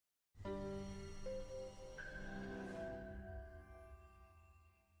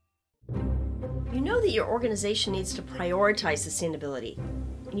You know that your organization needs to prioritize sustainability,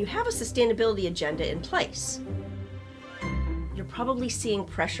 and you have a sustainability agenda in place. You're probably seeing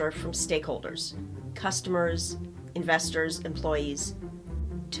pressure from stakeholders, customers, investors, employees,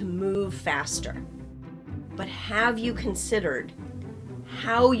 to move faster. But have you considered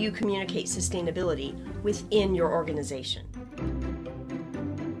how you communicate sustainability within your organization?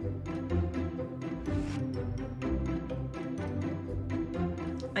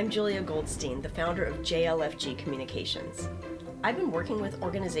 I'm Julia Goldstein, the founder of JLFG Communications. I've been working with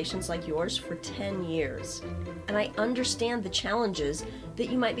organizations like yours for 10 years, and I understand the challenges that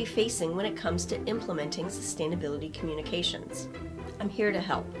you might be facing when it comes to implementing sustainability communications. I'm here to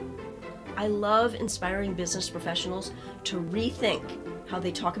help. I love inspiring business professionals to rethink how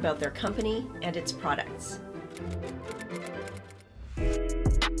they talk about their company and its products.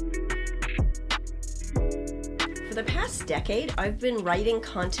 For the past decade, I've been writing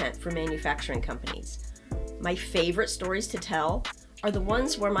content for manufacturing companies. My favorite stories to tell are the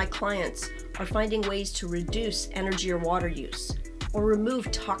ones where my clients are finding ways to reduce energy or water use, or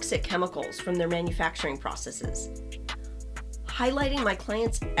remove toxic chemicals from their manufacturing processes. Highlighting my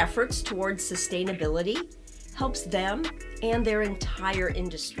clients' efforts towards sustainability helps them and their entire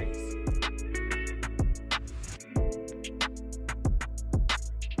industries.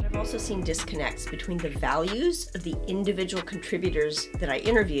 I've also seen disconnects between the values of the individual contributors that I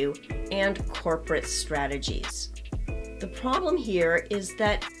interview and corporate strategies. The problem here is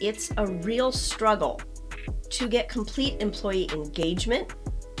that it's a real struggle to get complete employee engagement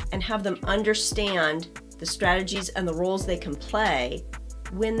and have them understand the strategies and the roles they can play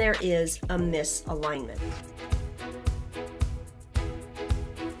when there is a misalignment.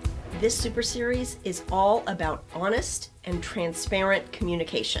 This super series is all about honest and transparent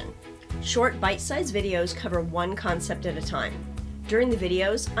communication. Short bite-sized videos cover one concept at a time. During the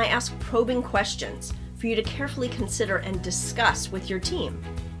videos, I ask probing questions for you to carefully consider and discuss with your team.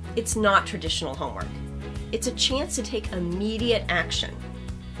 It's not traditional homework. It's a chance to take immediate action,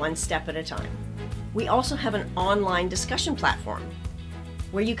 one step at a time. We also have an online discussion platform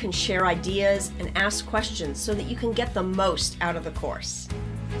where you can share ideas and ask questions so that you can get the most out of the course.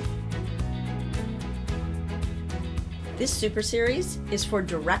 This super series is for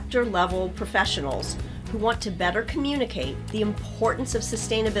director-level professionals who want to better communicate the importance of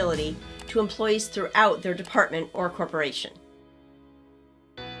sustainability to employees throughout their department or corporation.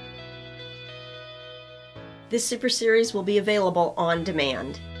 This super series will be available on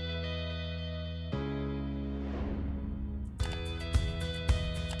demand.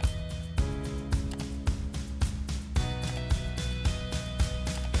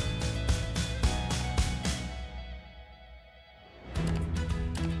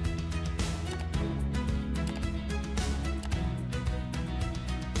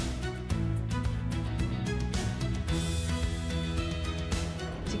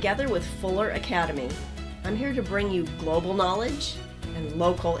 Together with Fuller Academy, I'm here to bring you global knowledge and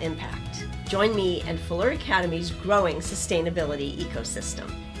local impact. Join me and Fuller Academy's growing sustainability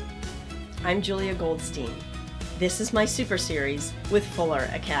ecosystem. I'm Julia Goldstein. This is my super series with Fuller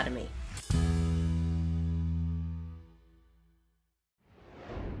Academy.